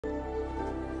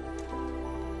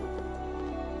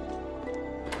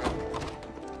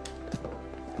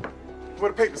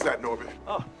Where the papers at, Norbit?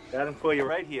 Oh, got them for you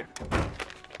right here.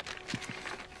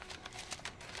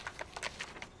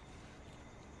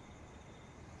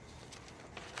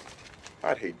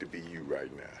 I'd hate to be you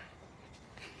right now.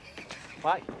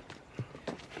 Why?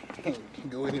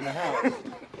 Go in the house.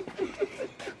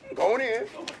 Go on in.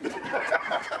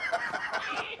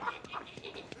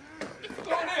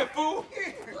 Go on in, fool.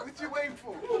 What you waiting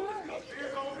for?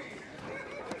 Here's on me.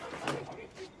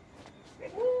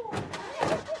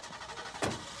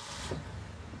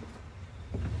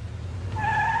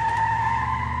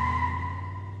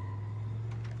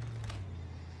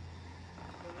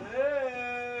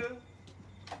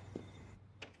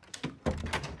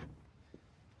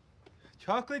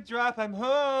 Chocolate drop, I'm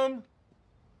home.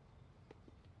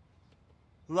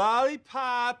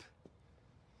 Lollipop.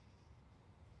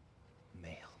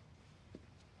 Mail.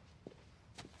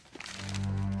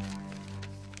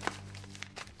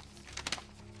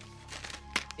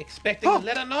 Expecting a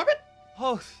letter, Norbit?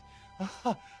 Oh,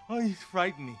 you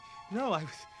frightened me. No, I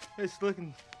was just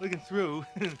looking through.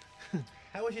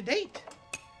 How was your date?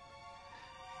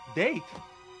 Date?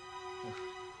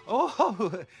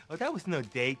 Oh, that was no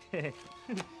date.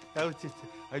 That was just,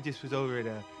 I just was over at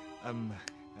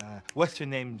what's her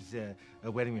name's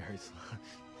wedding rehearsal.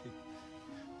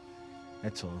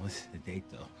 That's all. It was the date,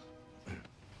 though.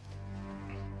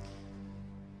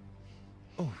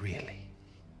 Oh, really?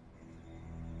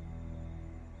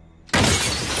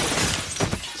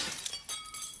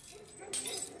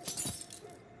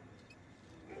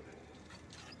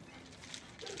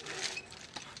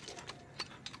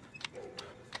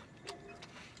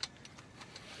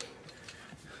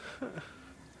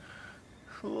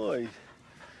 Lloyd,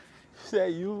 is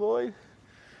that you, Lloyd?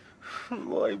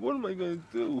 Lloyd, what am I gonna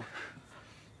do?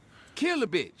 Kill the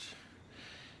bitch.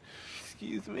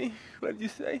 Excuse me? What did you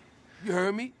say? You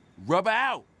heard me? Rub her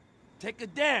out. Take her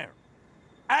down.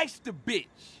 Ice the bitch.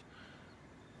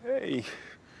 Hey,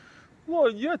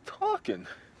 Lloyd, you're talking.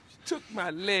 She took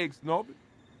my legs, Norbit.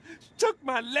 She took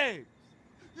my legs.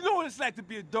 You know what it's like to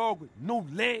be a dog with no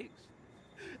legs?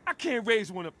 I can't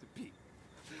raise one up to pee.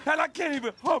 And I can't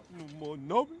even hump no more,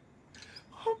 Norbit.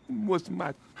 Humping was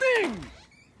my thing.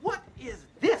 What is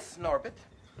this, Norbit?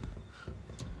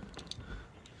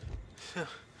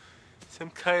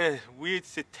 Some kind of weird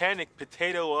satanic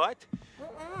potato art.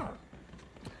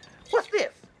 What's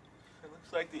this? It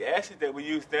looks like the acid that we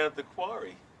used down at the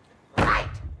quarry. Right.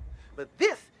 But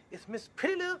this is Miss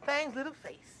Pretty Little Thing's little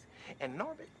face. And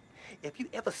Norbit, if you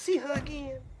ever see her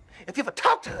again, if you ever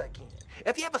talk to her again,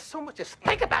 if you ever so much as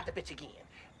think about the bitch again,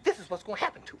 this is what's gonna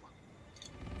happen to her.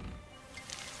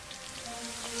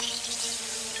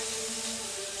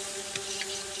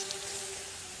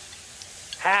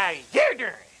 How you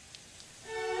doing?